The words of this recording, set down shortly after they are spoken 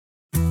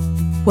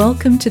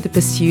Welcome to the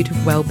Pursuit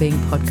of Wellbeing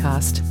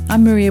podcast.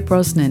 I'm Maria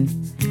Brosnan.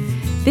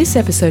 This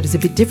episode is a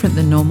bit different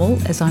than normal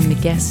as I'm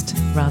the guest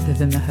rather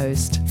than the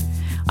host.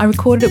 I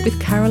recorded it with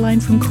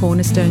Caroline from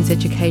Cornerstones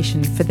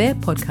Education for their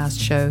podcast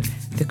show,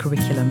 The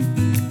Curriculum.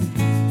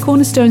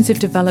 Cornerstones have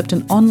developed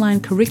an online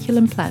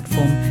curriculum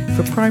platform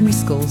for primary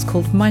schools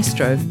called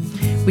Maestro,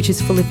 which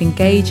is full of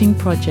engaging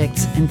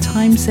projects and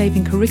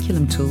time-saving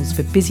curriculum tools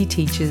for busy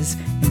teachers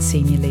and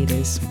senior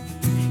leaders.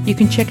 You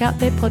can check out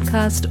their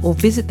podcast or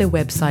visit their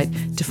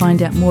website to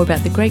find out more about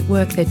the great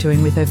work they're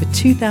doing with over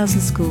 2,000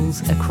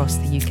 schools across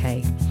the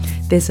UK.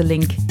 There's a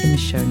link in the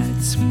show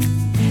notes.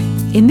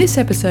 In this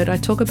episode, I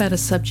talk about a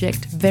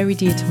subject very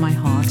dear to my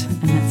heart,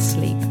 and that's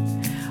sleep.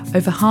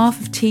 Over half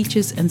of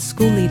teachers and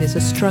school leaders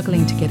are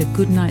struggling to get a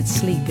good night's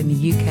sleep in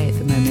the UK at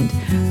the moment,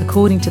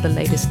 according to the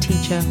latest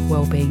Teacher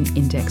Wellbeing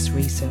Index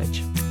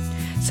research.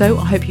 So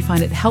I hope you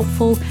find it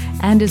helpful,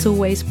 and as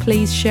always,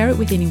 please share it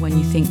with anyone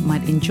you think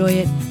might enjoy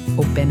it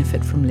or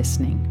benefit from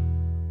listening.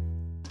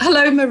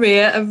 Hello,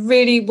 Maria. A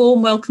really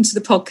warm welcome to the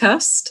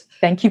podcast.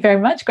 Thank you very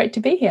much. Great to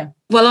be here.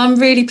 Well, I'm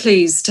really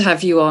pleased to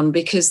have you on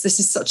because this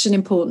is such an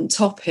important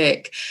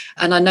topic.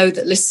 And I know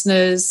that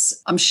listeners,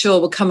 I'm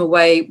sure, will come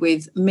away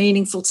with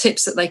meaningful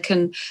tips that they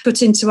can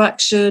put into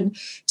action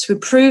to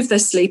improve their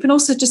sleep, and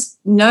also just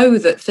know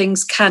that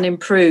things can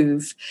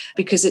improve,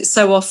 because it's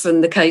so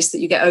often the case that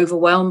you get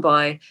overwhelmed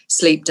by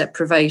sleep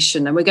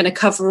deprivation. And we're going to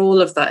cover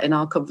all of that in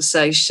our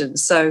conversation.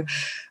 So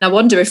I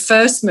wonder if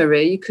first,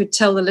 Maria, you could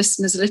tell the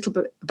listeners a little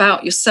bit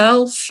about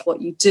yourself,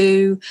 what you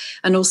do,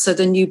 and also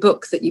the new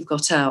book that you've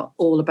got out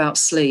all about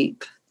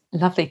sleep.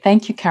 Lovely.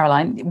 Thank you,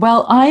 Caroline.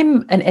 Well,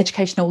 I'm an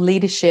educational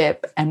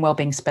leadership and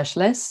wellbeing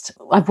specialist.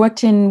 I've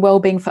worked in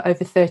wellbeing for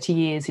over 30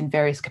 years in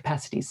various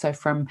capacities. So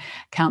from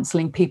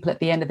counselling people at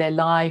the end of their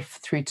life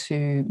through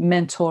to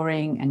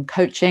mentoring and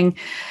coaching.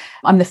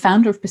 I'm the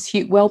founder of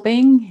Pursuit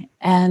Wellbeing,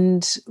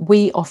 and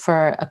we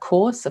offer a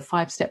course, a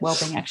 5-step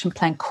wellbeing action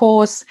plan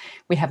course.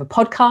 We have a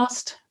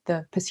podcast,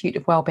 The Pursuit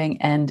of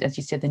Wellbeing, and as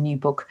you said, the new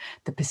book,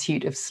 The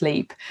Pursuit of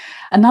Sleep.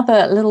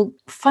 Another little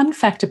fun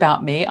fact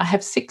about me, I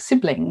have 6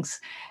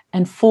 siblings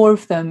and 4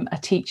 of them are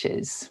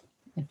teachers.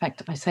 In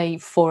fact, I say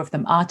 4 of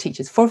them are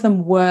teachers. 4 of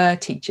them were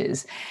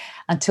teachers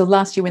until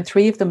last year when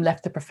 3 of them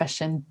left the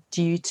profession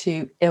due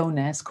to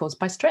illness caused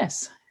by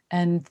stress.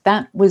 And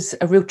that was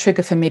a real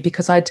trigger for me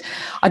because I'd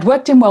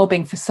worked in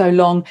wellbeing for so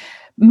long,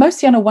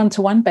 mostly on a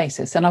one-to-one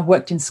basis. And I've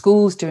worked in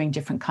schools doing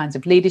different kinds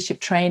of leadership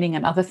training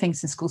and other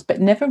things in schools,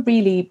 but never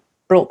really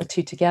brought the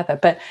two together.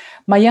 But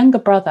my younger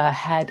brother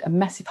had a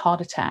massive heart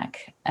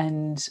attack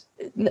and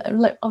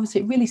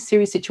obviously a really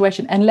serious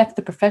situation and left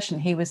the profession.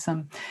 He was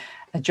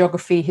a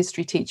geography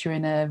history teacher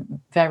in a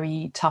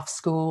very tough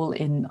school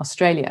in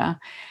Australia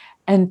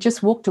and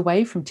just walked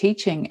away from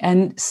teaching.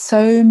 And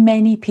so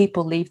many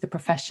people leave the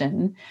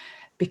profession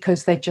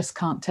because they just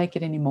can't take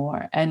it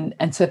anymore. And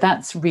so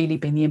that's really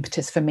been the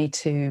impetus for me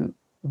to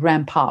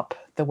ramp up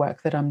the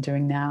work that I'm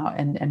doing now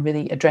and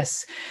really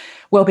address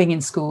wellbeing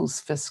in schools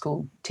for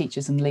school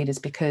teachers and leaders,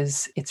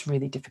 because it's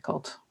really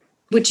difficult.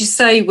 Would you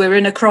say we're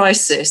in a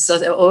crisis,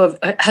 or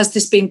has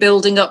this been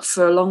building up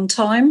for a long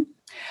time?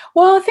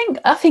 Well,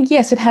 I think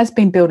yes, it has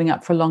been building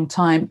up for a long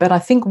time. But I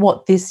think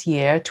what this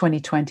year,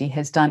 2020,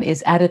 has done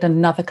is added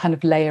another kind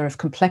of layer of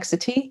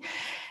complexity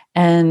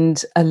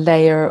and a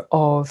layer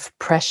of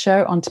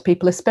pressure onto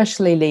people,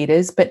 especially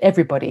leaders, but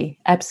everybody,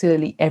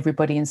 absolutely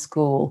everybody in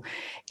school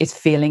is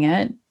feeling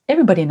it.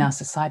 Everybody in our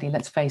society,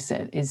 let's face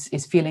it,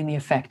 is feeling the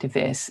effect of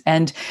this.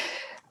 And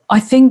I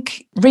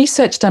think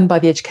research done by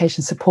the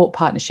Education Support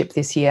Partnership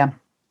this year,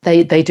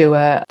 they do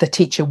the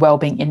Teacher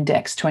Wellbeing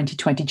Index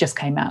 2020, just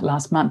came out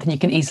last month, and you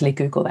can easily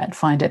Google that and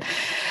find it.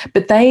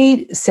 But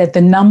they said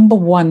the number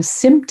one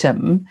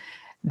symptom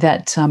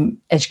that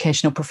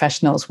educational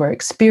professionals were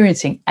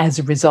experiencing as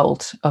a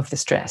result of the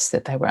stress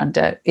that they were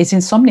under is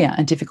insomnia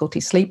and difficulty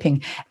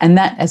sleeping. And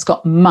that has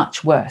got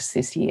much worse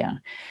this year.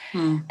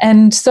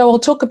 And so I'll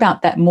talk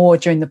about that more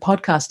during the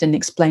podcast and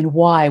explain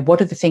why,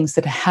 what are the things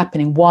that are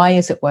happening, why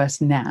is it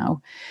worse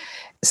now?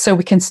 So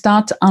we can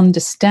start to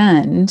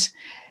understand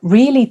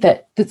really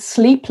that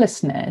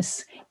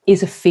sleeplessness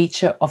is a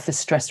feature of the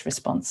stress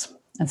response.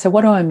 And so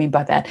what do I mean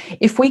by that?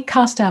 If we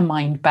cast our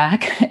mind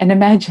back and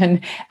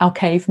imagine our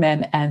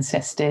caveman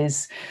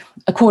ancestors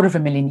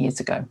 250,000 years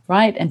ago,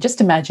 right? And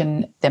just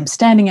imagine them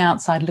standing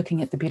outside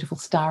looking at the beautiful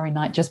starry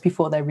night just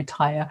before they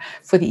retire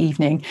for the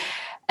evening.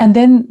 And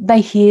then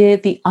they hear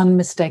the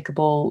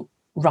unmistakable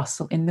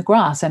rustle in the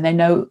grass, and they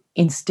know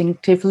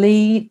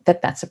instinctively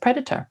that that's a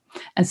predator.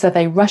 And so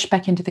they rush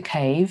back into the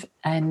cave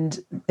and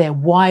they're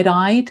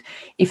wide-eyed.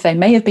 If they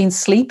may have been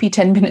sleepy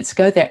 10 minutes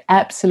ago, they're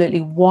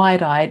absolutely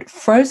wide-eyed,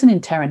 frozen in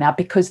terror now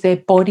because their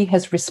body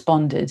has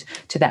responded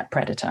to that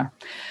predator.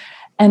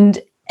 And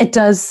it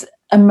does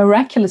a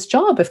miraculous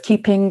job of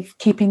keeping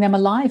them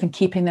alive and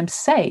keeping them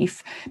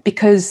safe,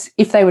 because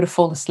if they were to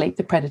fall asleep,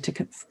 the predator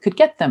could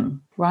get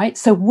them, right?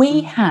 So we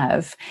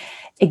have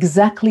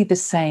exactly the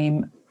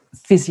same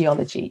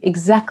physiology,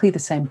 exactly the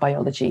same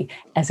biology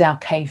as our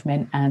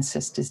cavemen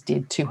ancestors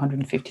did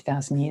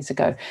 250,000 years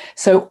ago.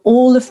 So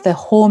all of the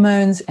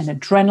hormones and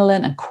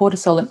adrenaline and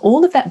cortisol and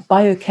all of that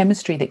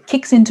biochemistry that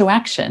kicks into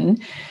action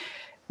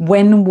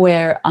when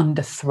we're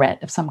under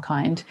threat of some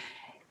kind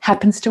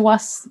happens to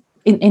us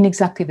in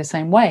exactly the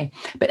same way.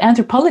 But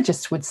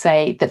anthropologists would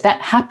say that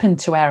that happened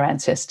to our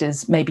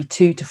ancestors maybe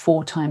 2 to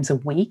 4 times a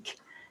week.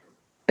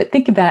 But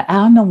think about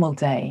our normal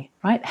day,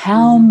 right?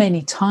 How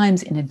many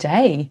times in a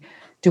day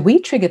do we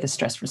trigger the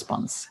stress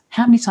response?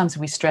 How many times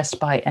are we stressed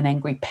by an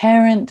angry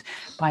parent,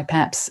 by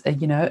perhaps a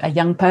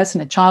young person,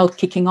 a child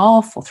kicking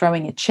off or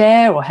throwing a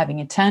chair or having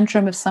a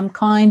tantrum of some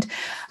kind,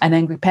 an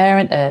angry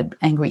parent, an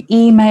angry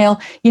email?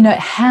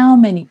 How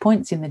many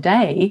points in the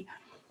day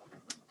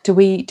do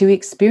we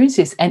experience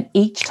this? And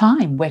each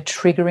time we're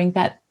triggering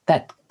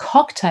that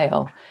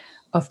cocktail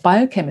of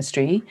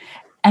biochemistry,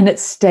 and it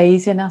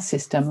stays in our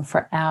system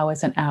for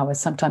hours and hours,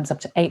 sometimes up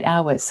to 8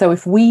 hours. So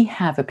if we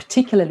have a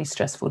particularly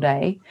stressful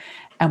day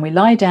and we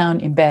lie down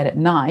in bed at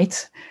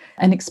night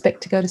and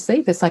expect to go to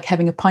sleep, it's like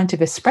having a pint of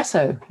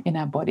espresso in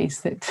our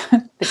bodies that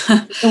keeps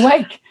us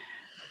awake.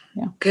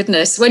 Yeah.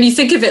 Goodness, when you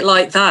think of it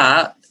like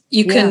that,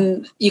 you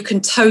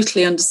can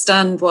totally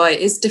understand why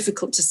it is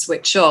difficult to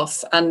switch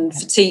off. And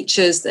for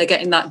teachers, they're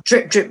getting that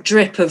drip, drip,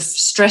 drip of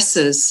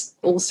stressors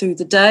all through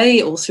the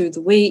day, all through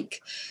the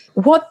week.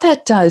 What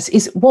that does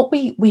is what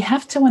we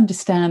have to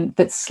understand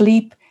that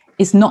sleep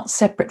is not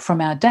separate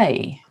from our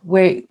day.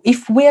 Where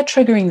if we're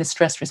triggering the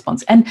stress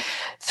response, and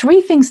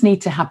 3 things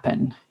need to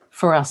happen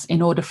for us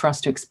in order for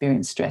us to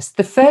experience stress.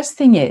 The first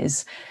thing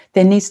is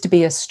there needs to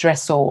be a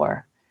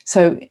stressor.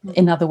 So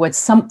in other words,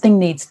 something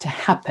needs to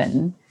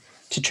happen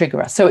to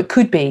trigger us. So it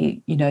could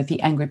be,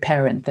 the angry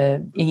parent,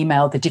 the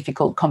email, the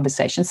difficult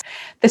conversations.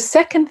 The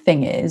second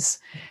thing is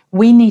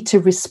we need to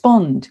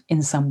respond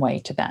in some way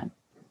to that.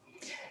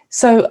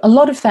 So a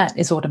lot of that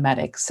is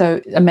automatic. So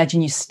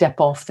imagine you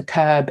step off the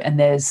curb and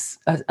there's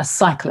a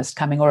cyclist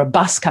coming or a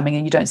bus coming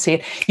and you don't see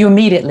it. You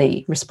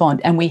immediately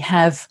respond. And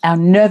our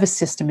nervous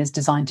system is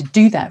designed to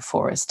do that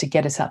for us, to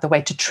get us out the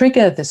way, to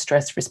trigger the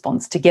stress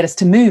response, to get us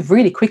to move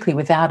really quickly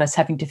without us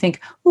having to think,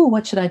 oh,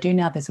 what should I do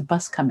now? There's a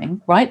bus coming,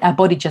 right? Our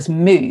body just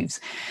moves.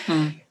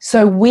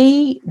 So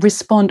we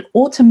respond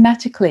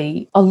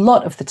automatically a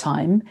lot of the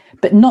time,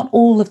 but not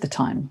all of the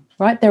time,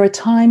 right? There are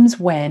times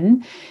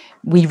when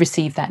we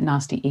receive that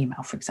nasty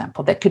email, for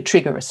example, that could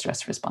trigger a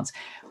stress response.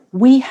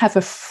 We have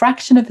a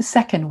fraction of a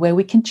second where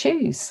we can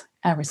choose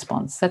our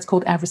response. That's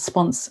called our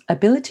response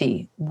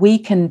ability. We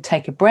can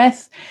take a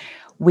breath.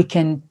 We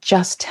can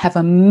just have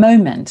a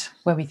moment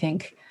where we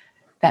think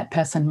that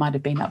person might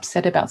have been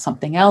upset about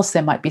something else.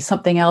 There might be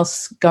something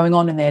else going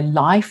on in their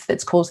life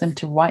that's caused them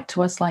to write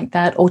to us like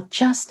that, or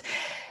just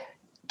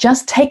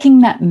taking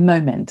that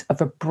moment of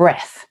a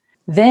breath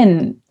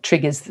then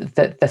triggers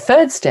the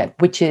third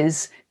step, which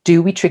is,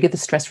 do we trigger the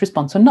stress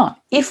response or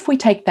not? If we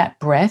take that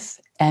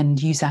breath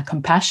and use our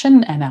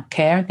compassion and our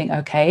care and think,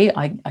 okay,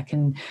 I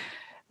can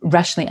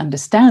rationally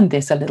understand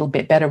this a little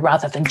bit better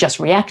rather than just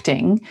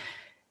reacting,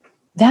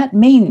 that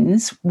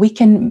means we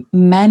can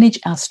manage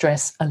our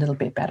stress a little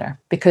bit better.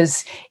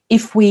 Because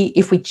if we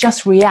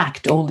just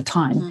react all the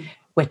time,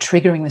 we're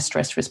triggering the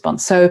stress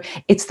response. So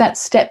it's that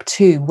step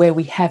 2 where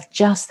we have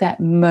just that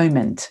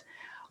moment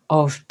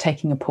of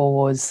taking a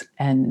pause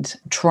and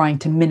trying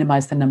to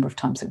minimize the number of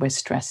times that we're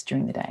stressed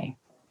during the day.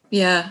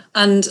 Yeah.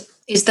 And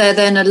is there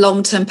then a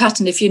long-term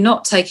pattern? If you're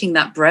not taking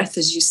that breath,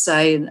 as you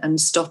say, and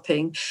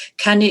stopping,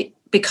 can it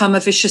become a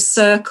vicious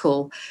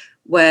circle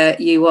where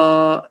you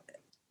are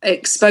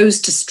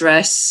exposed to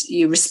stress,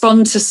 you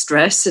respond to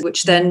stress,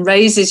 which then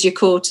raises your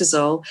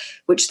cortisol,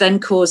 which then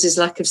causes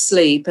lack of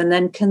sleep? And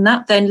then can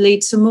that then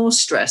lead to more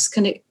stress?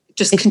 Can it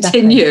just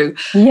continue?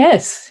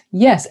 Yes.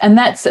 And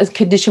that's a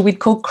condition we'd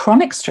call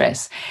chronic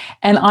stress.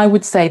 And I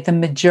would say the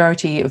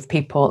majority of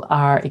people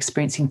are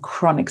experiencing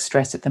chronic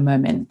stress at the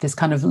moment. This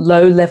kind of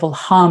low-level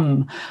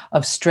hum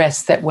of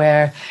stress that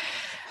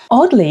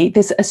oddly,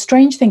 there's a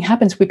strange thing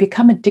happens. We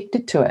become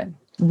addicted to it.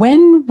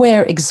 When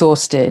we're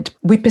exhausted,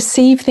 we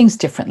perceive things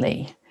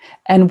differently.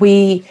 And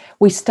we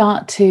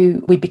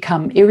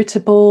become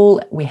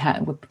irritable. We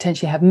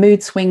potentially have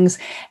mood swings.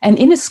 And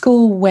in a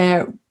school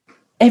where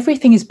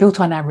everything is built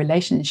on our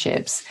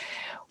relationships,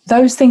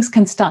 those things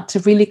can start to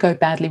really go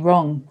badly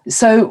wrong.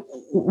 So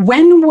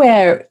when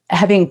we're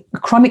having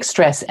chronic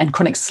stress and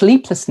chronic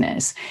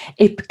sleeplessness,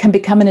 it can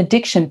become an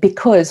addiction,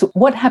 because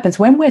what happens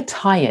when we're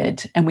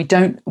tired and we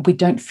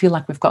don't feel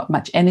like we've got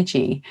much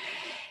energy,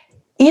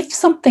 if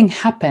something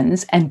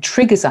happens and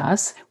triggers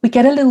us, we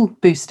get a little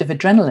boost of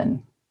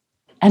adrenaline.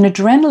 And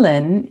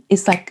adrenaline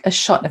is like a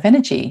shot of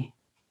energy.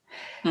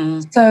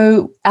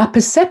 So our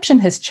perception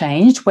has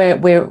changed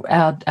where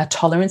our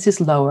tolerance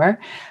is lower,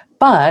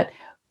 but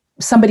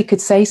somebody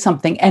could say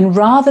something, and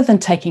rather than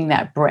taking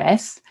that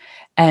breath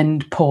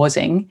and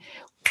pausing,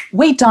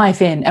 we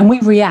dive in and we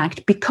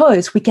react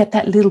because we get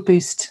that little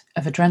boost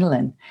of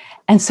adrenaline.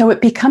 And so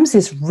it becomes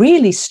this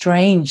really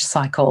strange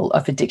cycle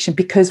of addiction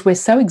because we're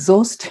so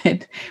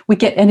exhausted, we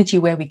get energy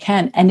where we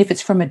can. And if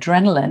it's from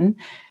adrenaline,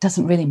 it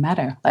doesn't really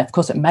matter. Of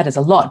course, it matters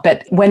a lot.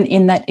 But when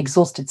in that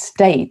exhausted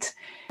state,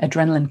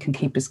 adrenaline can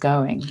keep us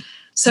going.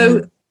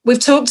 So we've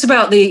talked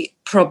about the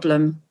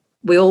problem.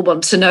 We all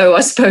want to know,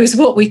 I suppose,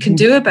 what we can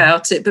do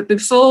about it. But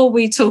before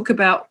we talk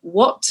about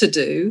what to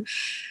do,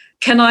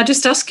 can I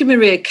just ask you,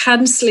 Maria,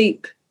 can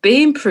sleep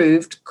be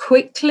improved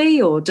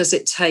quickly, or does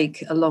it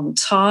take a long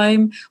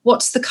time?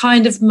 What's the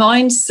kind of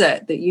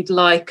mindset that you'd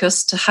like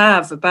us to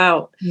have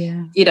about,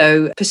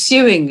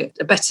 pursuing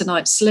a better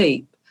night's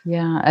sleep?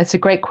 Yeah, that's a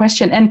great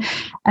question. And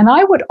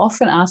I would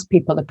often ask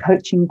people a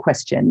coaching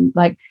question,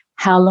 like,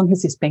 how long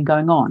has this been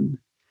going on?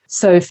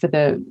 So for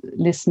the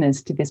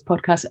listeners to this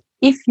podcast,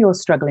 if you're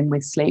struggling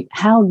with sleep,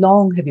 how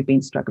long have you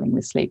been struggling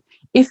with sleep?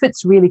 If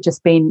it's really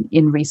just been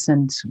in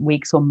recent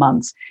weeks or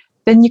months,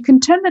 then you can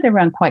turn that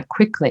around quite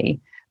quickly.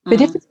 But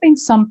if it's been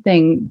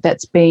something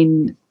that's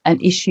been an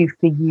issue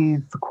for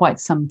you for quite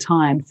some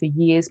time, for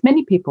years,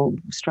 many people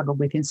struggle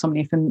with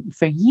insomnia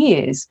for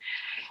years.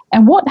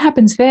 And what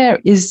happens there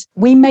is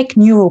we make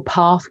neural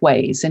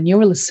pathways and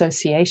neural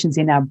associations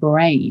in our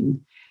brain.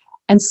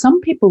 And some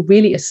people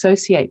really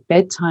associate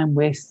bedtime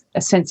with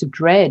a sense of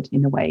dread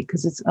in a way,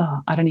 because it's,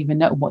 I don't even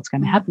know what's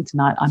going to happen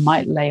tonight. I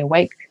might lay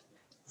awake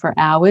for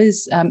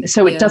hours.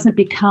 So it doesn't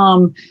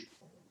become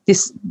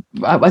this.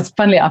 I was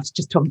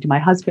just talking to my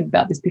husband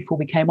about this before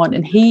we came on,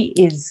 and he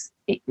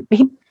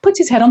puts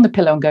his head on the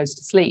pillow and goes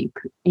to sleep.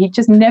 He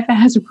just never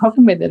has a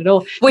problem with it at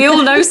all. We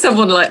all know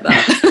someone like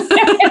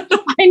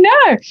that. I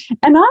know.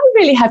 And I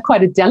really have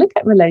quite a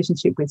delicate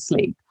relationship with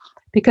sleep,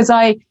 because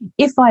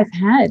if I've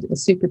had a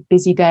super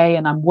busy day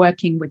and I'm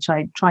working, which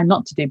I try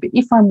not to do, but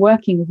if I'm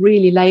working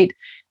really late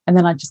and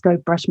then I just go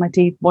brush my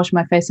teeth, wash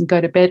my face and go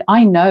to bed,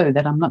 I know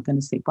that I'm not going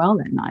to sleep well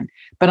that night.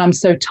 But I'm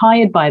so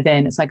tired by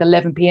then. It's like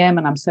 11 p.m.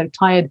 and I'm so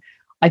tired,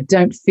 I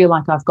don't feel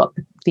like I've got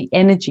the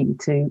energy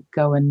to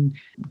go and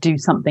do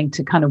something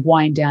to kind of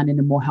wind down in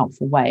a more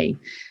helpful way.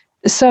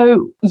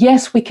 So,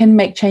 yes, we can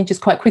make changes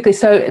quite quickly.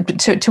 So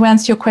to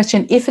answer your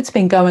question, if it's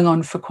been going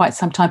on for quite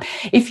some time,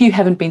 if you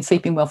haven't been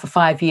sleeping well for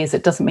 5 years,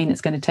 it doesn't mean it's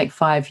going to take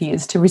 5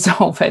 years to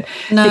resolve it.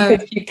 No.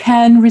 Because you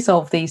can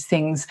resolve these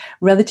things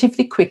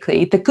relatively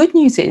quickly. The good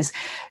news is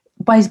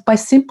by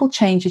simple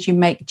changes you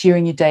make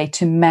during your day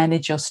to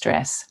manage your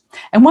stress.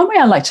 And one way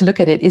I like to look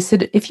at it is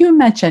that if you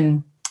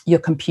imagine your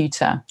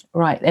computer,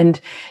 right? And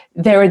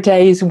there are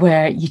days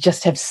where you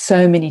just have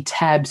so many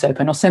tabs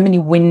open or so many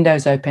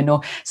windows open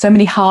or so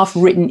many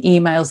half-written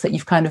emails that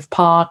you've kind of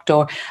parked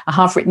or a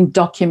half-written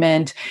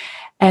document.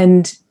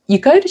 And you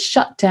go to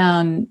shut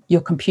down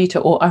your computer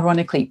or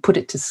ironically put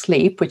it to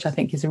sleep, which I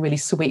think is a really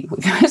sweet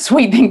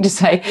thing to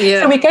say.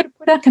 Yeah. So we go to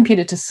put our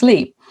computer to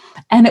sleep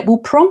and it will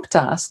prompt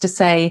us to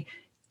say,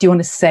 do you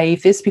want to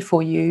save this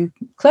before you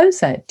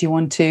close it? Do you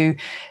want to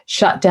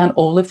shut down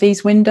all of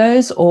these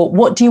windows? Or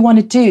what do you want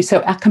to do?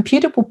 So our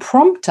computer will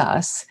prompt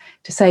us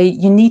to say,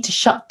 you need to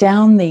shut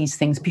down these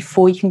things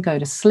before you can go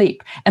to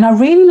sleep. And I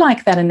really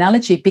like that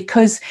analogy,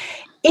 because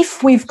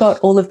if we've got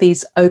all of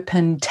these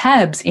open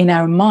tabs in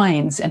our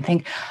minds and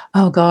think,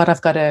 oh God,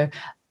 I've got to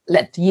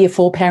let year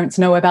 4 parents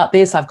know about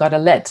this. I've got to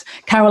let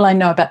Caroline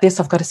know about this.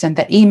 I've got to send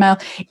that email.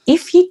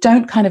 If you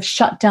don't kind of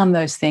shut down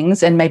those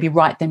things and maybe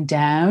write them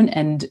down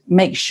and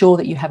make sure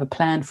that you have a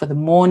plan for the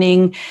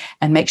morning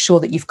and make sure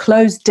that you've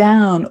closed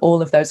down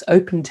all of those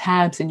open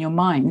tabs in your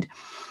mind,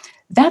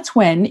 that's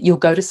when you'll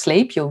go to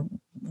sleep. You'll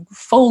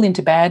fall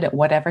into bed at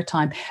whatever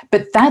time.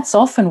 But that's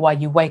often why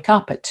you wake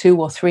up at 2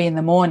 or 3 in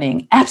the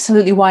morning,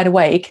 absolutely wide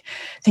awake,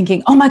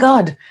 thinking, oh my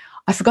God,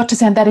 I forgot to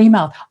send that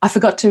email. I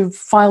forgot to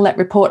file that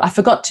report. I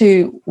forgot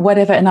to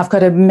whatever, and I've got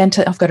to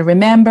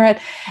remember it.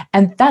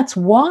 And that's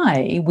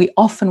why we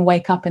often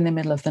wake up in the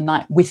middle of the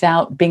night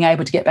without being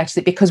able to get back to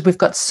sleep, because we've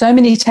got so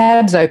many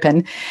tabs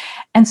open.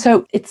 And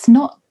so it's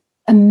not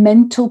a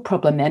mental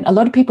problem then. A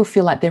lot of people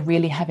feel like they're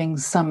really having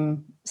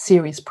some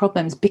serious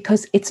problems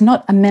because it's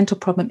not a mental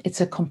problem,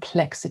 it's a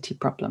complexity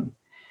problem.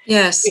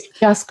 Yes. We've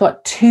just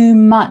got too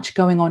much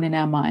going on in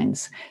our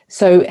minds.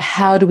 So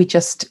how do we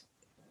just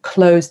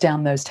close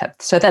down those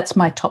tabs? So that's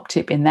my top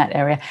tip in that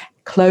area.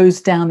 Close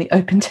down the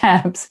open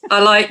tabs.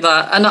 I like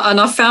that. And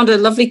I found a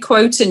lovely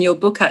quote in your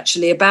book,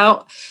 actually,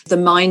 about the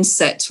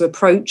mindset to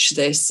approach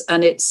this.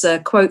 And it's a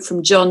quote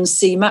from John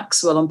C.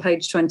 Maxwell on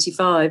page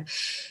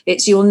 25.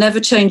 It's, you'll never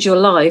change your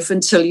life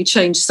until you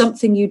change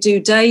something you do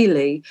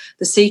daily.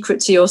 The secret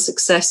to your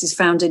success is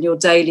found in your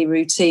daily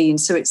routine.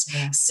 So it's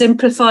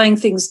simplifying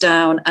things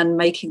down and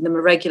making them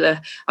a regular.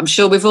 I'm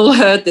sure we've all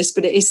heard this,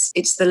 but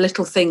it's the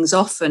little things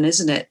often,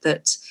 isn't it,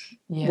 that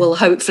will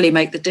hopefully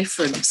make the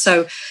difference.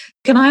 So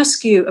can I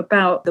ask you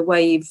about the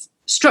way you've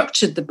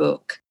structured the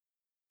book?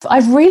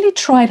 I've really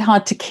tried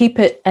hard to keep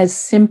it as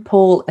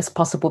simple as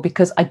possible,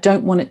 because I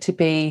don't want it to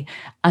be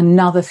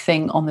another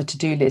thing on the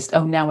to-do list.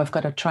 Oh, now I've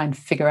got to try and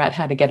figure out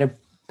how to get a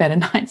better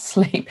night's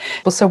sleep.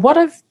 So what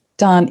I've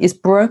done is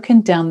broken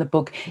down the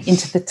book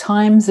into the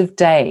times of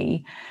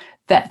day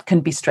that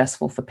can be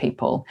stressful for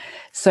people.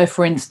 So,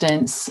 for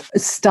instance,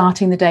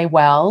 starting the day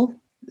well.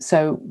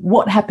 So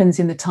what happens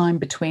in the time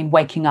between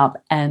waking up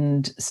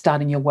and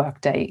starting your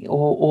workday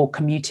or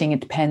commuting? It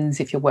depends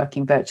if you're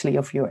working virtually or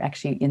if you're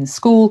actually in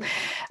school.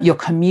 Your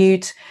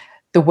commute,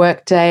 the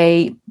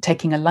workday,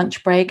 taking a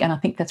lunch break. And I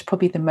think that's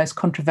probably the most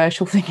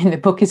controversial thing in the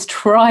book, is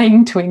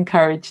trying to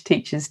encourage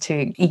teachers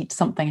to eat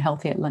something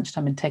healthy at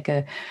lunchtime and take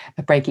a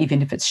break,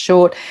 even if it's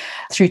short,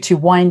 through to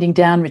winding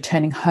down,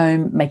 returning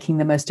home, making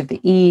the most of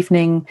the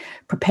evening,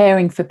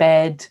 preparing for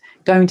bed,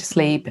 going to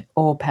sleep,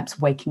 or perhaps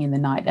waking in the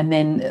night. And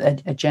then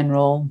a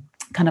general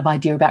kind of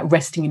idea about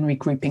resting and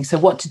regrouping. So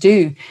what to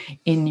do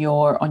on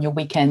your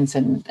weekends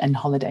and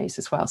holidays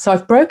as well. So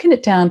I've broken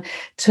it down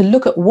to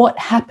look at what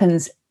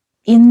happens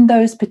in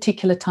those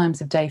particular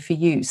times of day for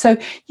you. So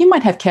you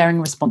might have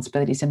caring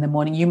responsibilities in the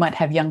morning. You might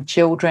have young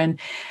children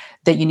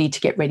that you need to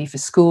get ready for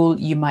school.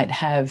 You might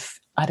have,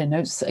 I don't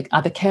know,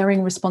 other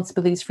caring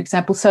responsibilities, for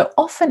example. So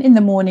often in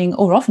the morning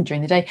or often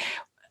during the day,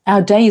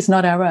 our day is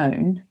not our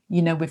own.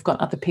 We've got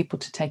other people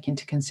to take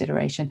into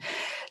consideration.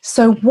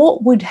 So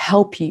what would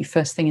help you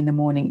first thing in the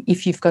morning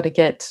if you've got to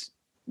get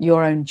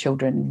your own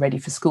children ready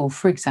for school,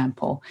 for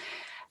example?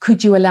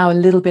 Could you allow a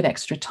little bit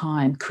extra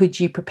time? Could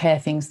you prepare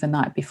things the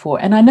night before?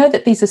 And I know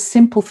that these are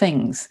simple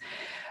things,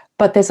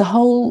 but there's a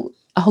whole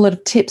lot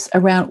of tips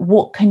around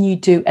what can you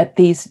do at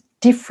these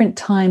different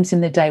times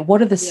in the day.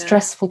 What are the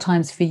stressful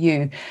times for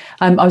you?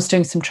 I was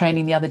doing some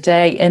training the other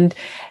day, and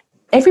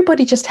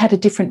everybody just had a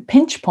different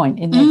pinch point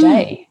in their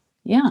day.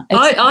 Yeah.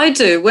 I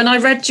do. When I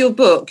read your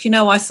book,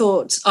 I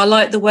thought I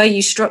like the way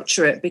you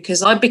structure it,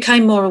 because I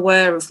became more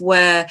aware of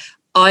where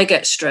I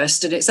get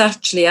stressed, and it's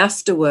actually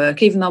after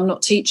work, even though I'm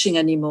not teaching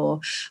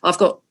anymore. I've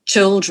got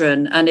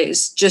children, and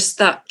it's just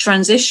that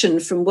transition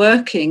from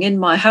working in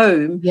my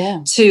home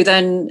to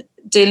then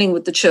dealing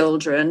with the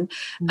children.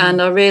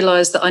 And I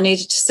realised that I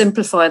needed to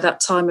simplify that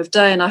time of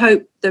day. And I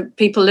hope that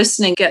people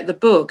listening get the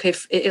book.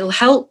 If it'll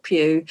help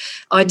you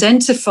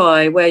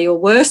identify where your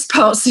worst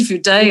parts of your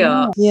day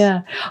are.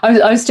 Yeah,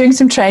 I was doing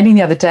some training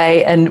the other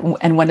day,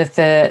 and one of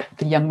the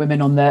young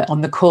women on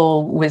the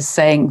call was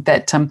saying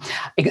that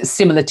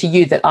similar to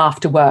you, that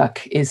after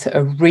work is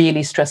a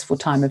really stressful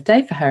time of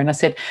day for her. And I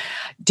said,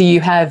 do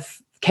you have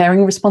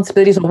caring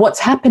responsibilities, or what's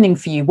happening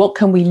for you? What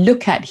can we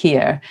look at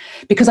here?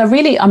 Because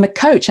I'm a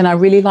coach, and I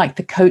really like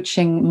the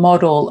coaching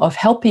model of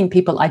helping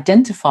people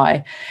identify.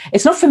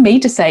 It's not for me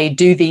to say,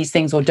 do these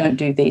things or don't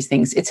do these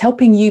things. It's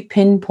helping you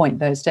pinpoint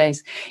those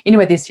days.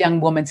 Anyway, this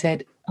young woman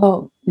said,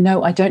 oh,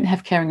 no, I don't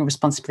have caring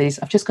responsibilities.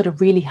 I've just got a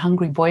really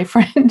hungry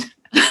boyfriend.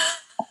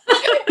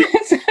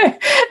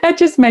 That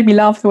just made me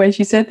laugh the way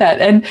she said that.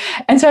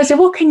 And so I said,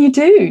 what can you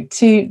do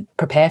to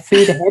prepare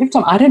food ahead of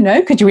time? I don't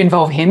know. Could you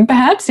involve him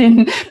perhaps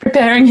in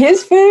preparing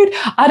his food?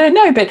 I don't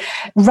know. But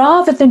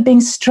rather than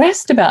being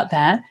stressed about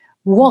that,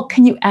 what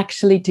can you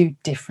actually do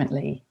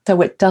differently so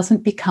it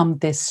doesn't become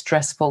this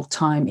stressful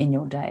time in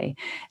your day?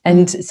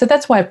 And so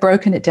that's why I've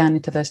broken it down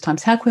into those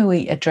times. How can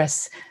we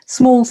address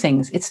small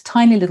things? It's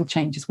tiny little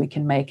changes we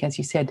can make, as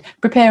you said,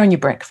 preparing your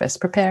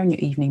breakfast, preparing your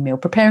evening meal,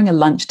 preparing a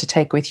lunch to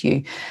take with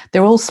you.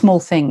 They're all small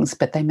things,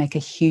 but they make a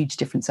huge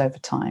difference over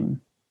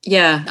time.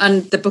 Yeah,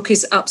 and the book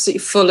is absolutely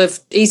full of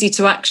easy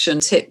to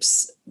action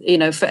tips,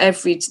 for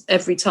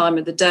every time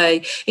of the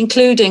day,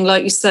 including,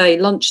 like you say,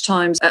 lunch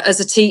times.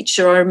 As a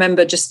teacher, I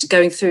remember just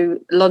going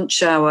through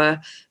lunch hour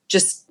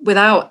just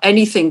without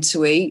anything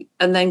to eat,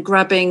 and then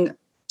grabbing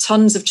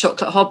tons of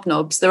chocolate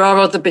hobnobs. There are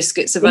other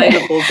biscuits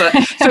available, but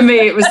for me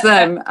it was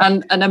them,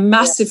 and a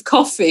massive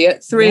coffee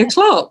at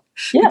 3:00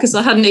 because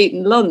I hadn't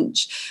eaten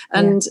lunch.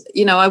 And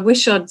I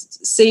wish I'd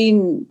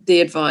seen the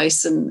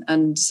advice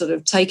and sort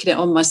of taken it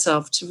on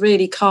myself to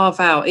really carve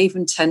out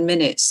even 10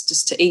 minutes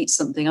just to eat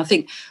something. I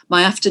think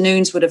my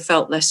afternoons would have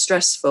felt less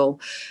stressful,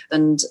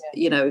 and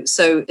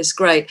so it's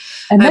great.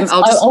 And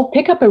I'll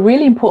pick up a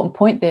really important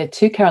point there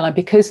too, Caroline,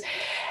 because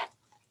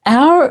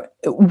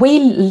we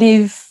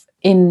live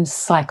in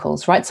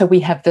cycles, right? So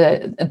we have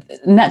the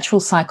natural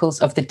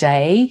cycles of the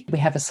day. We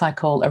have a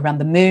cycle around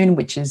the moon,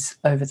 which is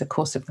over the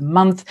course of the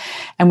month.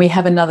 And we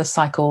have another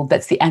cycle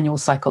that's the annual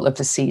cycle of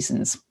the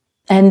seasons.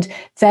 And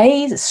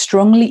they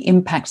strongly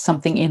impact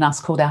something in us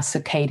called our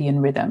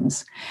circadian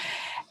rhythms.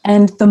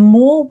 And the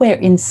more we're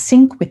in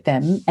sync with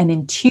them and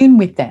in tune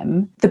with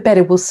them, the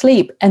better we'll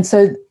sleep. And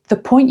so the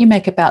point you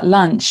make about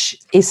lunch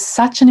is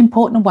such an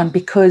important one,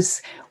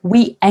 because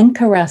we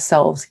anchor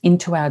ourselves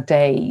into our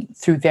day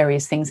through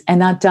various things,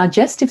 and our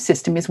digestive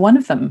system is one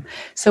of them.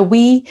 So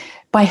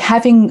by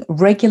having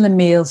regular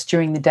meals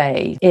during the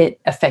day, it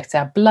affects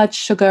our blood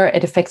sugar,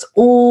 it affects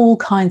all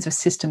kinds of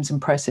systems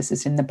and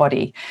processes in the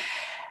body.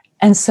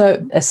 And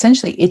so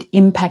essentially it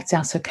impacts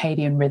our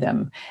circadian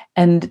rhythm,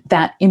 and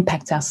that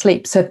impacts our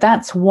sleep. So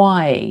that's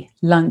why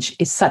lunch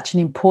is such an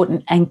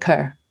important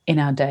anchor in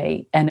our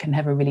day and can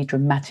have a really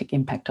dramatic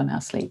impact on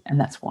our sleep. And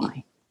that's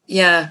why.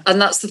 Yeah, and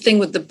that's the thing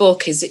with the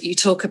book, is that you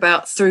talk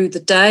about through the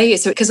day.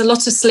 So because a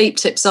lot of sleep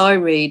tips I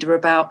read are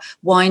about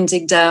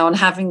winding down,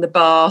 having the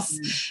bath,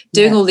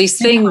 doing all these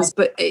things,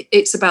 but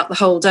it's about the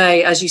whole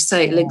day. As you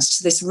say, it links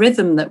to this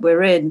rhythm that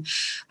we're in.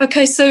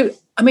 Okay, so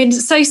I mean,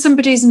 say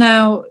somebody's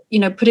now,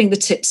 putting the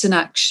tips in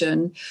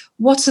action.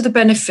 What are the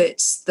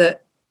benefits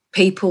that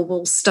people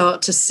will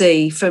start to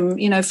see from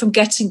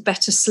getting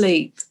better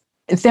sleep?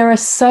 There are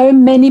so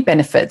many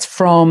benefits,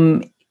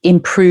 from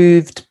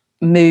improved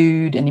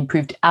mood and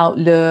improved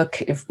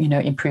outlook,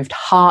 improved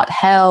heart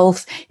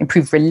health,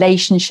 improved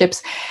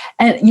relationships.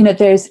 And,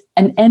 there's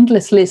an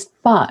endless list.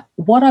 But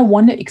what I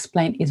want to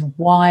explain is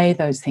why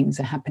those things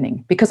are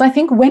happening. Because I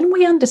think when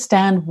we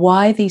understand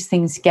why these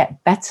things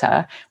get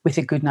better with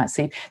a good night's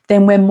sleep,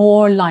 then we're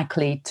more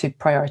likely to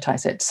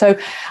prioritize it. So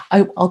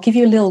I'll give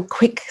you a little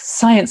quick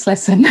science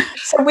lesson.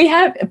 So we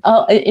have,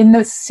 in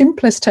the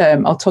simplest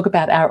term, I'll talk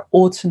about our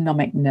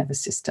autonomic nervous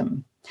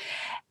system.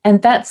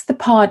 And that's the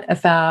part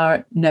of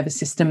our nervous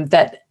system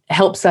that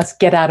helps us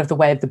get out of the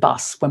way of the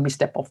bus when we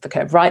step off the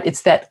curb, right?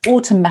 It's that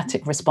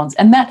automatic response.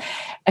 And that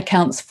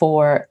accounts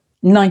for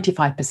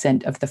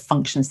 95% of the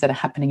functions that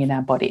are happening in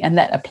our body. And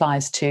that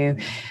applies to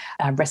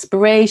our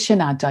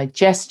respiration, our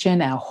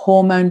digestion, our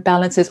hormone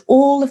balances,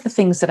 all of the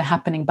things that are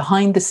happening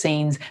behind the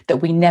scenes that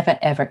we never,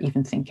 ever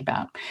even think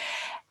about.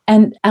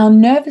 And our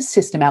nervous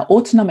system, our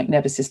autonomic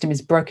nervous system,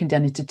 is broken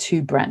down into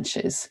two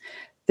branches: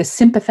 the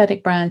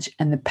sympathetic branch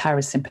and the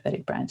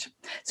parasympathetic branch.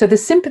 So the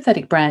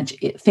sympathetic branch,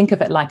 think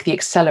of it like the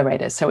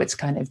accelerator. So it's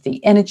kind of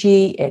the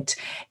energy,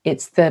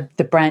 it's the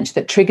branch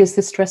that triggers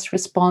the stress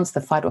response,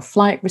 the fight or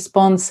flight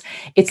response.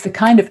 It's the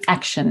kind of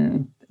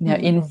action,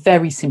 in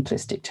very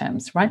simplistic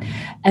terms, right?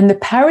 And the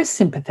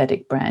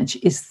parasympathetic branch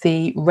is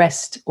the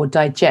rest and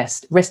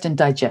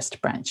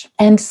digest branch.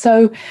 And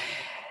so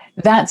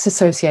that's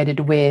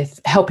associated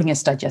with helping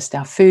us digest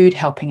our food,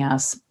 helping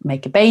us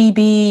make a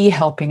baby,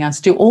 helping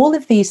us do all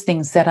of these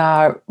things that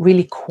are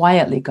really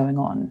quietly going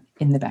on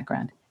in the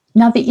background.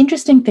 Now, the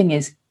interesting thing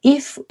is,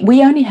 if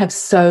we only have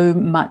so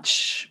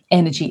much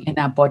energy in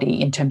our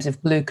body in terms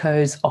of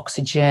glucose,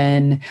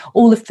 oxygen,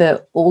 all of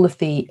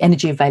the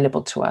energy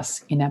available to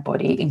us in our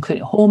body,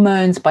 including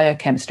hormones,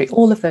 biochemistry,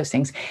 all of those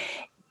things,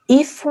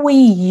 if we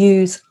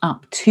use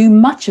up too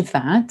much of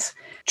that,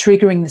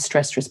 triggering the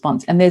stress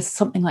response, and there's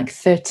something like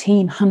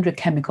 1,300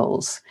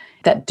 chemicals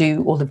that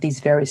do all of these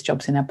various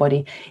jobs in our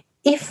body.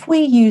 If we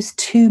use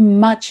too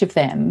much of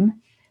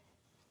them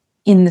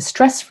in the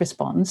stress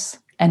response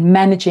and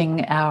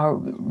managing our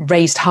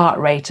raised heart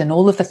rate and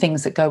all of the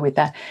things that go with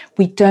that,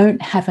 we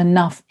don't have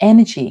enough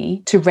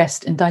energy to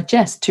rest and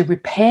digest, to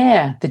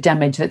repair the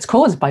damage that's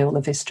caused by all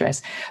of this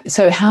stress.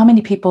 So how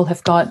many people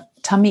have got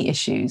tummy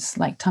issues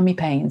like tummy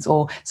pains,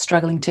 or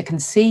struggling to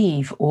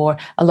conceive, or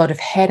a lot of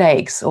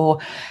headaches, or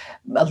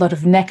a lot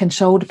of neck and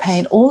shoulder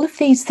pain, all of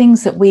these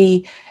things that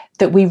we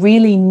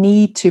really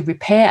need to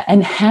repair?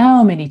 And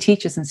how many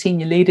teachers and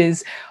senior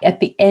leaders at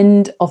the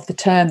end of the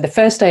term, the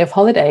first day of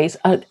holidays,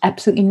 are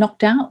absolutely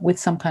knocked out with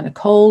some kind of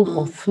cold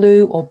or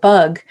flu or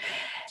bug?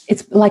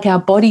 It's like our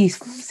body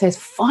says,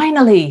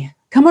 finally,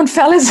 come on,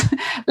 fellas,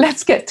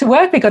 let's get to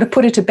work. We've got to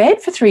put it to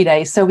bed for 3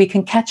 days so we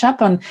can catch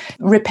up on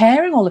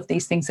repairing all of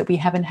these things that we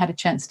haven't had a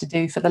chance to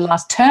do for the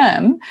last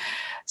term.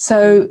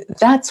 So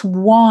that's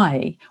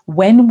why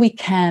when we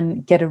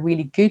can get a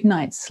really good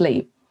night's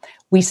sleep,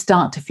 we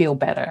start to feel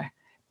better,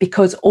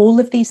 because all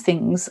of these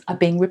things are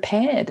being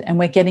repaired, and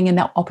we're getting an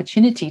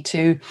opportunity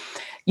to,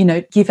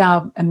 give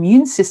our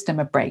immune system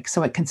a break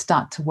so it can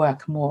start to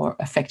work more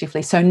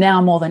effectively. So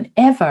now more than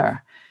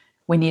ever,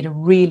 we need a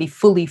really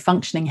fully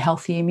functioning,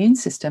 healthy immune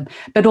system,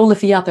 but all of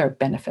the other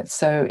benefits.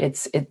 So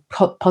it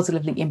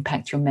positively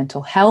impacts your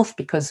mental health,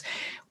 because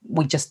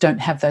we just don't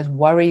have those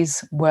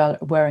worries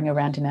whirring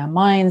around in our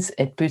minds.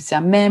 It boosts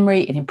our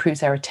memory. It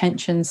improves our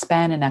attention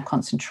span and our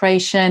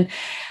concentration.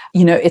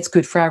 It's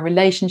good for our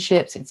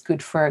relationships. It's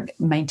good for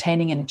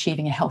maintaining and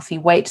achieving a healthy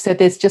weight. So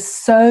there's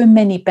just so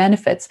many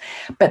benefits,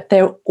 but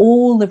they're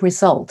all the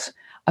result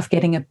of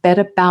getting a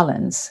better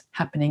balance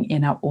happening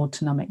in our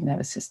autonomic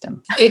nervous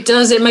system. It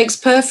does. It makes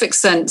perfect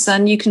sense.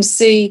 And you can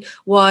see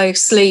why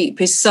sleep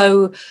is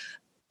so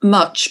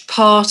much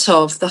part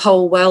of the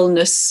whole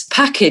wellness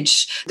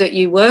package that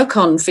you work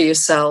on for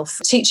yourself.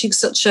 Teaching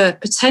such a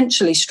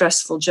potentially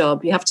stressful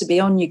job, you have to be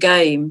on your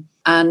game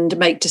and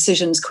make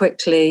decisions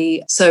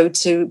quickly. So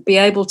to be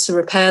able to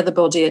repair the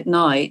body at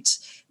night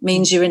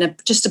means you're in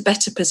just a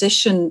better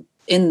position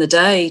in the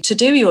day to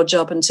do your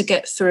job and to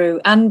get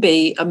through and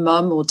be a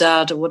mum or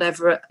dad or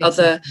whatever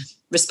other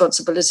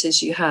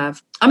responsibilities you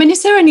have. I mean,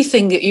 is there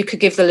anything that you could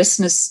give the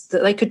listeners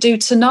that they could do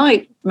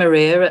tonight,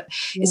 Maria?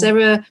 Is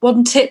there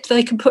one tip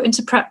they can put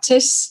into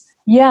practice?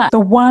 Yeah, the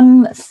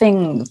one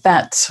thing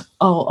that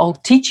I'll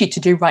teach you to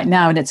do right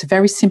now, and it's a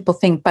very simple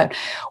thing, but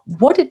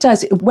what it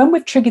does, when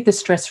we've triggered the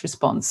stress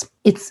response,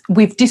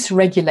 we've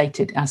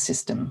dysregulated our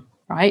system.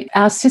 Right?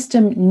 Our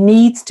system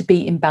needs to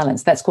be in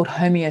balance. That's called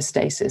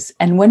homeostasis.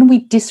 And when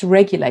we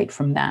dysregulate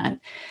from that,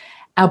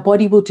 our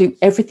body will do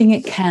everything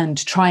it can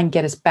to try and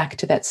get us back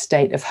to that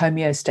state of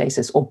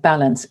homeostasis or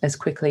balance as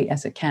quickly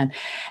as it can.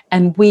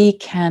 And we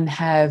can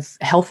have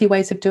healthy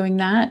ways of doing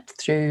that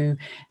through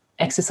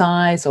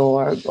exercise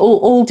or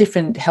all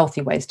different healthy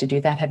ways to do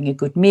that, having a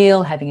good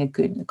meal, having a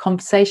good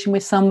conversation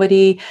with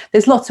somebody.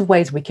 There's lots of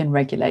ways we can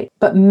regulate,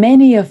 but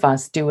many of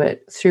us do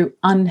it through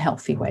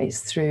unhealthy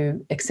ways,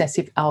 through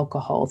excessive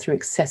alcohol, through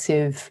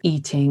excessive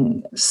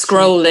eating,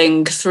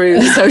 scrolling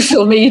through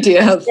social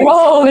media,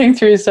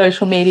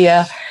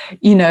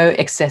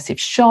 excessive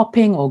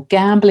shopping or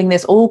gambling.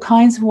 There's all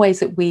kinds of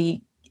ways that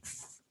we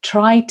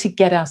try to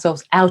get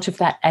ourselves out of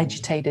that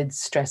agitated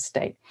stress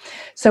state.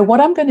 So what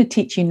I'm going to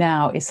teach you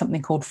now is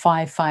something called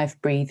 5-5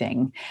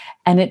 breathing,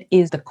 and it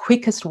is the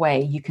quickest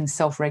way you can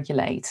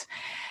self-regulate.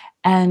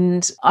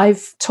 And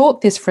I've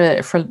taught this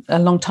for a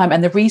long time,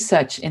 and the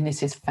research in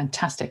this is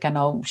fantastic, and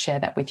I'll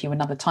share that with you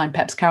another time,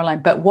 perhaps,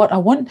 Caroline. But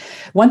one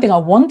thing I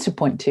want to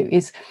point to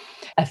is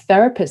a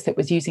therapist that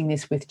was using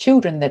this with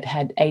children that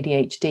had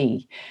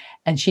ADHD.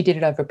 And she did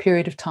it over a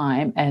period of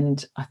time.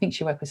 And I think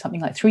she worked with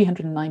something like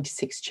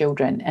 396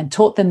 children and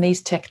taught them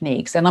these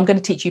techniques. And I'm going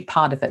to teach you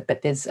part of it,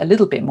 but there's a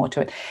little bit more to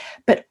it.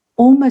 But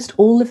almost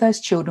all of those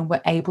children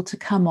were able to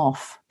come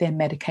off their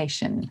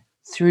medication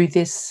through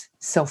this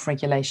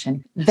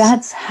self-regulation.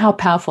 That's how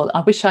powerful.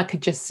 I wish I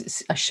could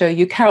just show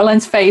you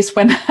Caroline's face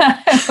when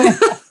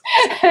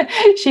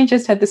she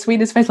just had the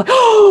sweetest face, like,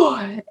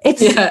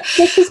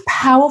 this is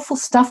powerful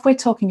stuff we're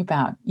talking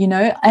about,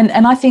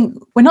 and I think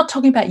we're not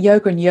talking about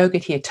yoga and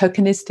yogurt here,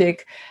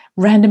 tokenistic,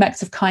 random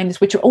acts of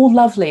kindness, which are all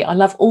lovely. I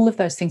love all of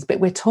those things,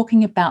 but we're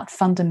talking about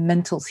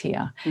fundamentals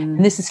here.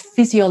 And this is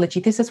physiology.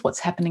 This is what's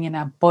happening in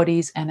our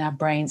bodies and our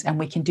brains, and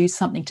we can do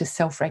something to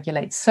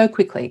self-regulate so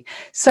quickly.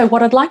 So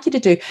what I'd like you to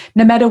do,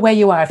 no matter where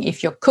you are,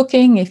 if you're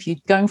cooking, if you're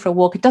going for a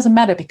walk, it doesn't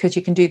matter, because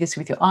you can do this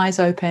with your eyes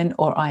open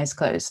or eyes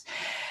closed.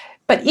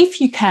 But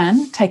if you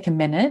can take a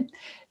minute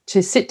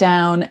to sit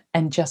down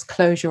and just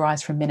close your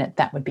eyes for a minute,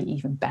 that would be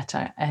even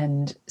better.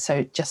 And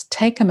so just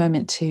take a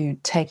moment to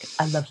take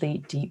a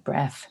lovely deep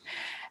breath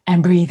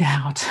and breathe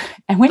out.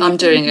 And when I'm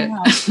doing it.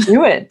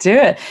 Do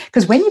it.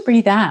 Because when you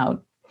breathe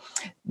out,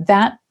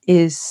 that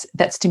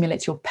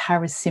stimulates your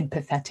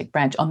parasympathetic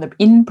branch. On the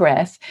in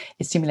breath,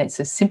 it stimulates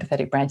the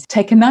sympathetic branch.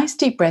 Take a nice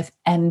deep breath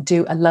and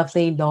do a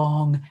lovely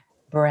long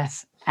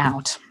breath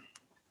out.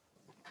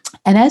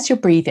 And as you're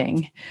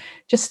breathing,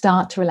 just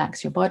start to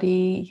relax your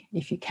body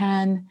if you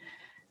can.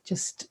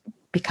 Just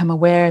become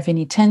aware of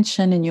any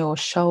tension in your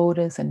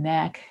shoulders and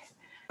neck.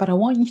 But I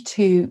want you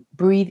to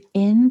breathe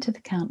in to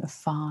the count of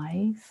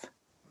 5,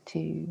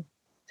 2,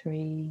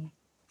 3,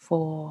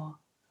 4,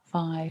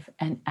 5,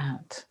 and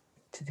out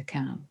to the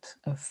count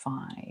of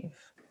 5,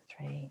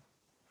 3,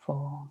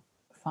 4,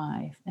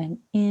 5, and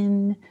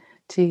in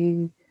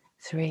 2,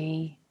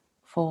 3,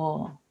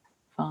 4,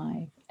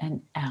 5,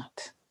 and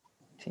out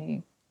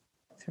 2,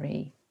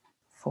 3,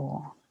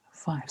 4,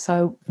 5.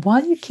 So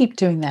while you keep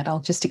doing that, I'll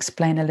just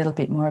explain a little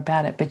bit more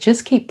about it, but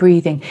just keep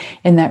breathing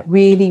in that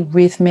really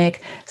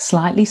rhythmic,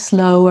 slightly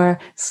slower,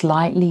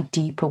 slightly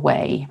deeper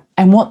way.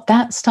 And what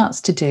that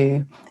starts to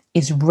do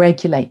is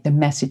regulate the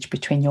message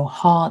between your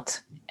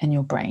heart and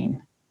your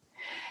brain.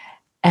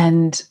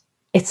 And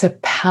it's a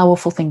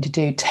powerful thing to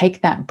do.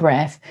 Take that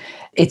breath.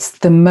 It's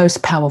the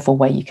most powerful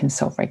way you can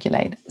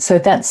self-regulate. So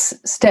that's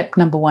step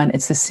number 1.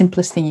 It's the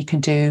simplest thing you can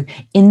do.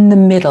 In the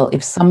middle,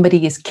 if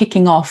somebody is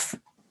kicking off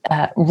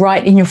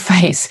right in your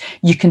face,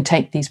 you can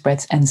take these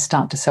breaths and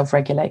start to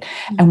self-regulate.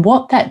 And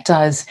what that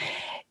does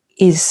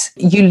is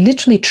you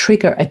literally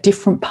trigger a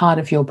different part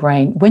of your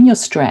brain. When you're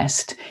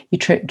stressed, you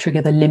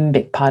trigger the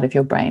limbic part of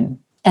your brain.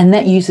 And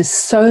that uses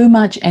so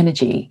much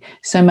energy,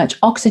 so much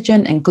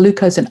oxygen and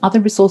glucose and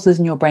other resources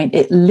in your brain,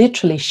 it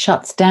literally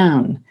shuts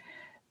down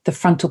the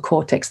frontal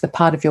cortex, the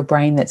part of your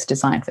brain that's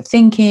designed for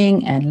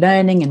thinking and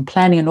learning and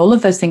planning and all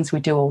of those things we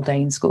do all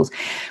day in schools.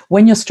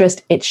 When you're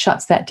stressed, it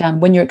shuts that down.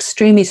 When you're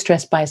extremely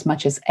stressed, by as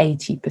much as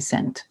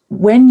 80%.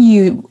 When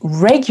you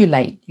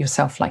regulate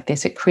yourself like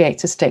this, it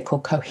creates a state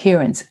called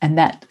coherence, and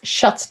that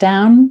shuts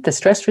down the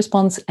stress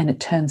response and it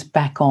turns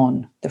back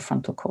on the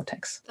frontal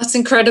cortex. That's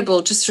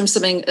incredible, just from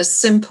something as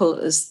simple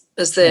as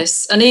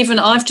this. And even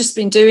I've just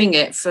been doing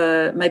it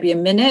for maybe a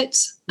minute,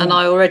 and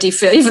I already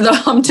feel, even though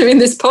I'm doing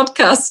this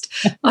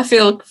podcast, I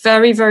feel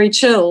very, very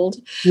chilled.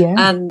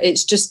 And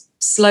it's just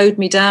slowed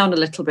me down a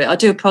little bit. I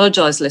do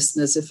apologise,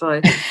 listeners, if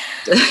I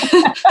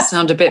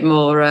sound a bit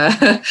more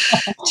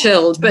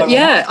chilled. But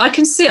I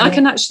can see, I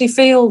can actually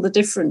feel the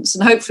difference.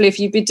 And hopefully if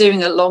you've been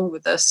doing it along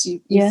with us,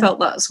 you felt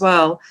that as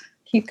well.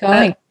 Keep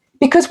going.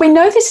 Because we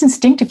know this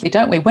instinctively,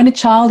 don't we? When a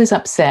child is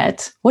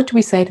upset, what do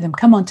we say to them?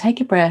 Come on, take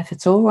a breath.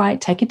 It's all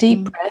right. Take a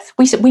deep breath.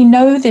 We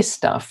know this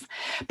stuff.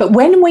 But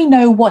when we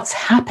know what's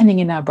happening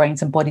in our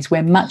brains and bodies,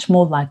 we're much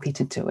more likely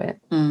to do it.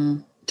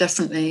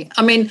 definitely.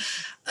 I mean,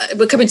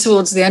 we're coming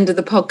towards the end of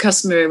the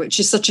podcast, Maria, which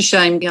is such a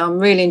shame. I'm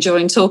really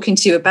enjoying talking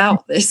to you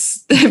about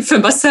this for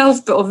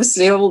myself, but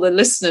obviously all the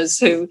listeners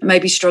who may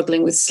be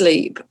struggling with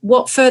sleep.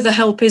 What further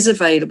help is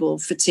available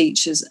for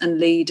teachers and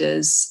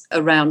leaders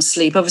around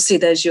sleep? Obviously,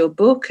 there's your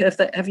book.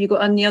 Have you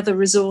got any other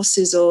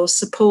resources or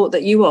support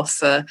that you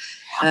offer?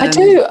 I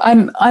do.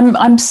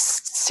 I'm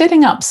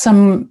setting up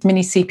some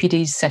mini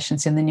CPD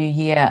sessions in the new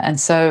year, and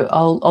so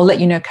I'll let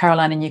you know,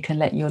 Caroline, and you can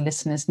let your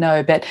listeners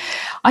know. But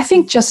I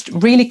think just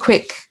really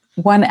quick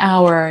 1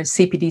 hour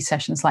CPD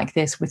sessions like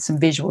this with some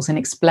visuals and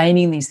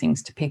explaining these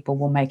things to people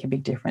will make a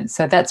big difference.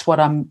 So that's what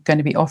I'm going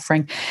to be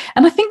offering.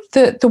 And I think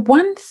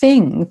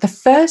the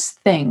first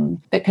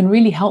thing that can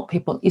really help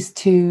people is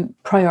to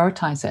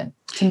prioritize it,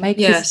 to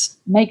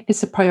make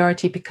this a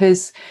priority,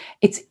 because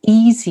it's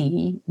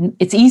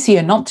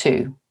easier not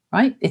to,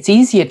 right? It's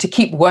easier to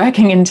keep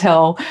working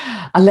until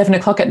 11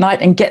 o'clock at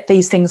night and get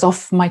these things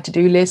off my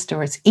to-do list,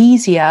 or it's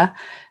easier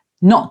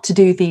not to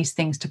do these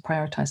things to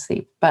prioritize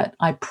sleep. But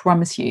I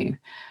promise you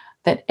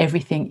that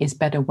everything is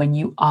better when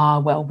you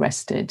are well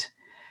rested.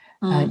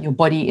 Your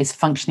body is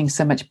functioning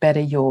so much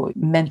better. Your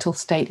mental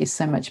state is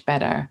so much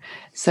better.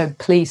 So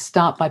please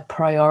start by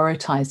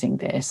prioritizing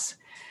this.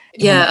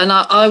 Yeah, and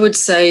I would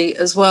say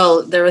as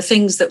well, there are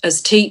things that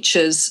as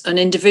teachers and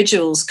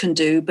individuals can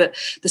do, but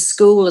the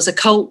school as a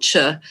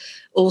culture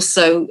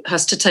also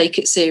has to take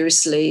it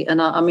seriously.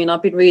 And I mean,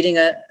 I've been reading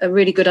a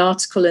really good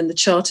article in the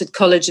Chartered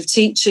College of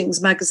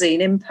Teaching's magazine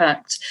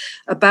Impact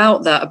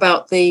about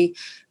the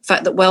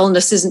fact that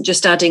wellness isn't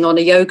just adding on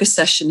a yoga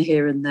session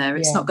here and there.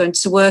 It's not going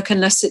to work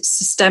unless it's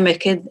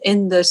systemic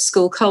in the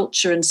school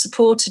culture and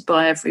supported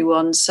by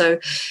everyone. So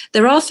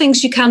there are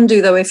things you can do,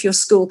 though, if your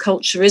school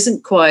culture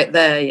isn't quite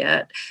there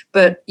yet.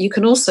 But you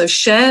can also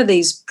share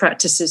these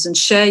practices and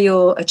share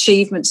your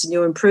achievements and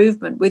your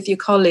improvement with your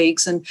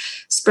colleagues and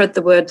spread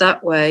the word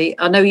that way.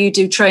 I know you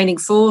do training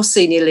for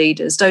senior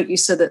leaders, don't you,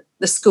 so that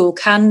the school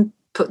can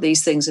put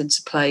these things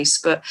into place.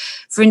 But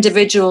for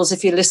individuals,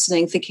 if you're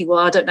listening thinking, well,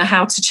 I don't know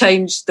how to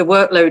change the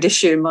workload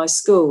issue in my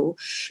school,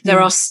 there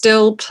are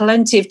still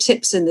plenty of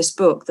tips in this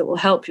book that will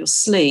help your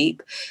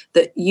sleep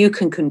that you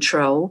can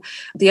control.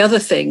 The other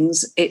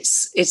things,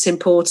 it's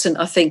important,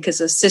 I think,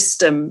 as a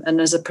system and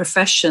as a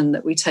profession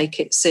that we take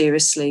it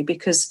seriously,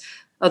 because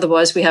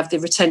otherwise we have the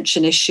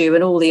retention issue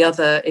and all the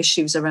other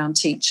issues around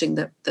teaching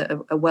that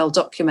are well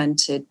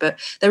documented. But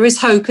there is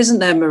hope, isn't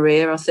there,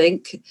 Maria, I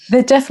think?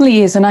 There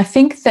definitely is. And I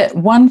think that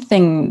one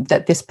thing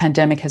that this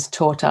pandemic has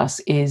taught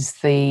us is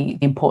the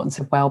importance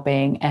of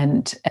well-being.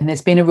 And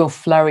there's been a real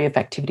flurry of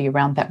activity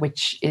around that,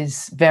 which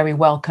is very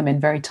welcome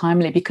and very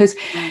timely, because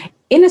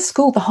in a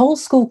school, the whole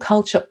school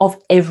culture of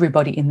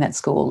everybody in that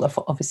school,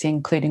 obviously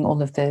including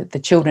all of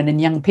the children and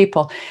young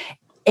people,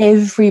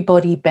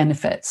 everybody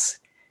benefits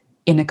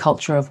in a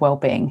culture of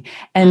well-being.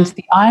 And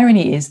the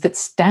irony is that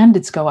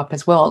standards go up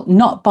as well,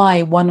 not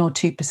by 1 or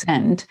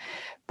 2%,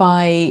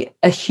 by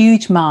a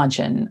huge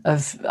margin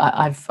of,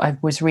 I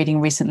was reading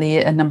recently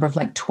a number of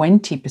like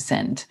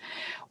 20%.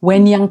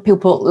 When young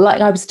people, like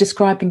I was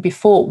describing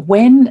before,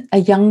 when a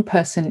young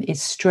person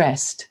is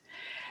stressed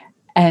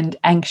and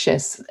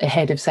anxious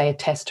ahead of, say, a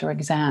test or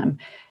exam,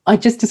 I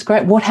just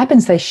described what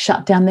happens. They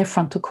shut down their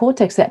frontal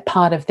cortex, that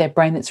part of their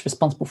brain that's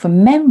responsible for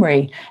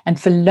memory and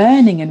for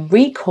learning and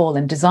recall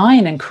and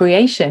design and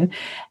creation.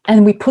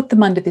 And we put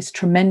them under this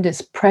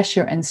tremendous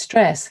pressure and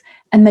stress,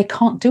 and they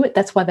can't do it.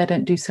 That's why they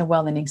don't do so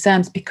well in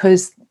exams,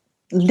 because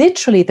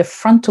literally the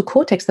frontal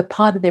cortex, the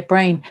part of their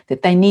brain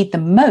that they need the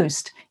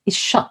most, is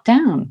shut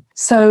down.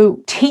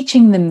 So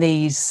teaching them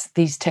these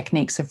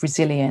techniques of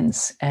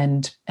resilience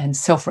and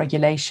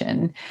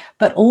self-regulation,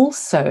 but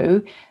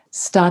also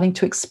starting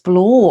to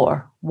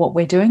explore what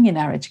we're doing in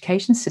our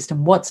education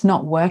system, what's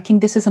not working.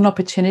 This is an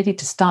opportunity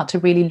to start to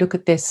really look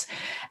at this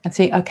and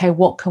say, okay,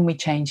 what can we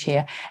change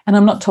here? And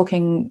I'm not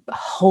talking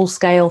whole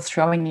scale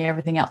throwing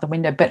everything out the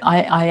window, but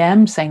I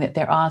am saying that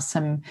there are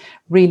some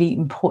really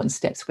important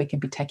steps we can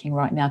be taking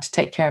right now to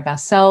take care of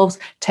ourselves,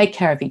 take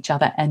care of each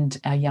other and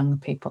our young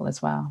people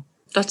as well.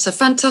 That's a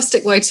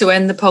fantastic way to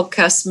end the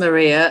podcast,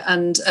 Maria.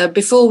 And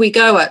before we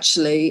go,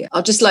 actually,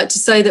 I'd just like to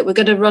say that we're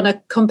going to run a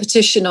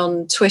competition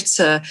on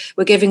Twitter.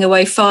 We're giving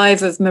away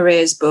 5 of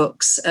Maria's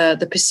books,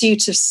 The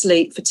Pursuit of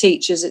Sleep for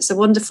Teachers. It's a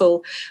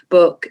wonderful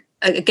book.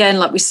 Again,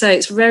 like we say,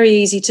 it's very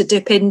easy to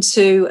dip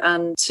into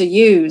and to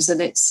use,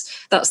 and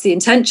that's the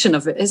intention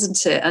of it,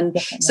 isn't it? And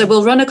definitely. So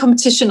we'll run a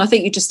competition. I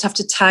think you just have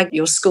to tag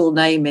your school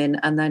name in,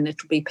 and then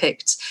it'll be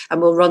picked,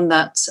 and we'll run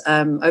that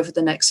over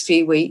the next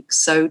few weeks.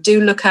 So do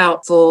look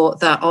out for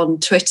that on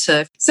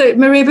Twitter. So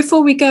Maria,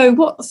 before we go,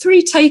 what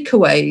 3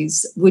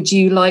 takeaways would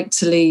you like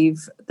to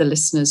leave the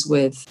listeners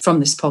with from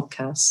this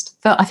podcast?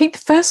 So I think the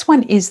first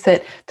one is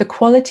that the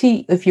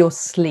quality of your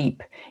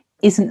sleep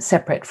isn't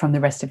separate from the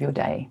rest of your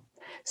day.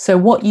 So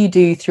what you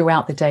do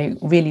throughout the day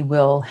really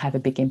will have a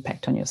big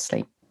impact on your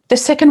sleep. The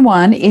second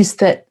one is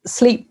that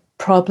sleep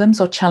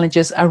problems or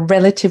challenges are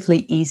relatively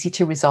easy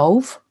to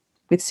resolve.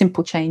 with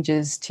simple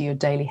changes to your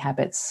daily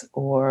habits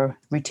or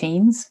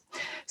routines.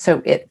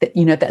 So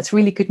that's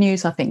really good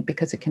news, I think,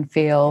 because it can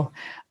feel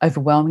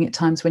overwhelming at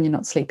times when you're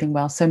not sleeping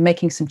well. So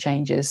making some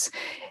changes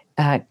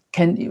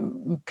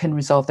can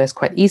resolve those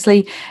quite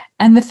easily.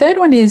 And the third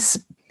one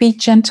is be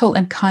gentle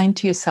and kind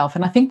to yourself.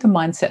 And I think the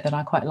mindset that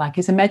I quite like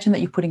is imagine that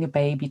you're putting a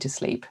baby to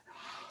sleep.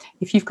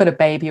 If you've got a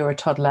baby or a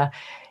toddler,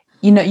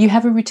 you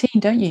have a routine,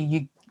 don't you?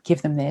 You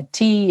give them their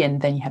tea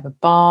and then you have a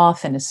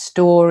bath and a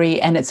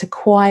story, and it's a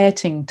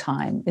quieting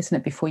time, isn't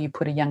it, before you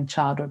put a young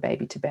child or a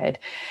baby to bed.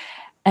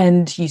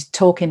 And you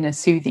talk in a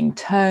soothing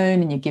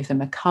tone and you give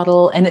them a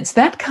cuddle. And it's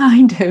that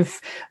kind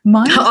of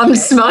mindset. I'm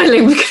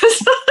smiling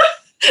because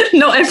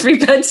not every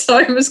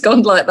bedtime has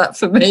gone like that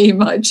for me,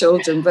 my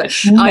children, but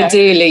no.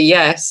 Ideally,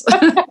 yes.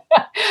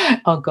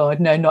 Oh God,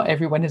 no, not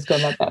everyone has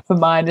gone like that for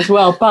mine as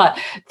well. But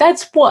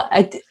that's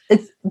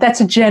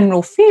that's a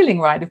general feeling,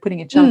 right, of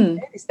putting a child to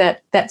bed, is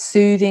that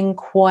soothing,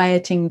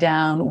 quieting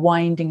down,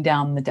 winding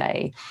down the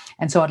day.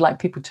 And so I'd like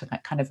people to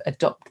kind of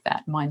adopt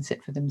that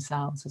mindset for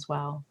themselves as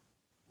well.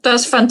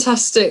 That's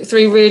fantastic.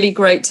 3 really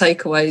great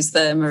takeaways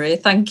there, Maria.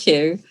 Thank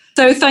you.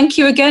 So thank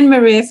you again,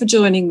 Maria, for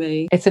joining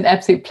me. It's an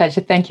absolute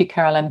pleasure. Thank you,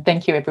 Caroline.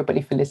 Thank you,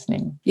 everybody, for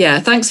listening. Yeah,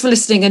 thanks for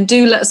listening. And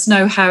do let us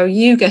know how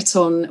you get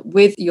on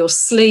with your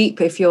sleep.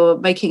 If you're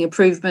making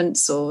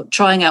improvements or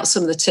trying out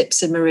some of the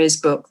tips in Maria's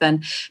book,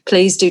 then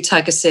please do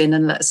tag us in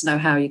and let us know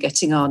how you're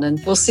getting on.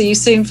 And we'll see you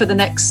soon for the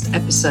next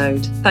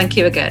episode. Thank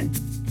you again.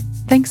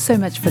 Thanks so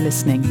much for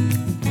listening.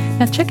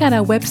 Now check out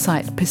our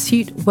website,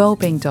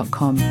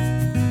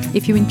 pursuitwellbeing.com.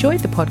 If you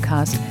enjoyed the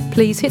podcast,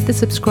 please hit the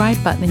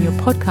subscribe button in your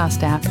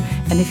podcast app.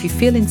 And if you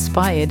feel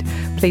inspired,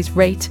 please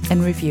rate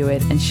and review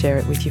it and share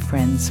it with your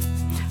friends.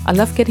 I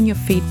love getting your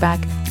feedback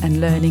and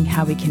learning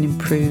how we can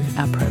improve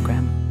our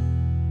program.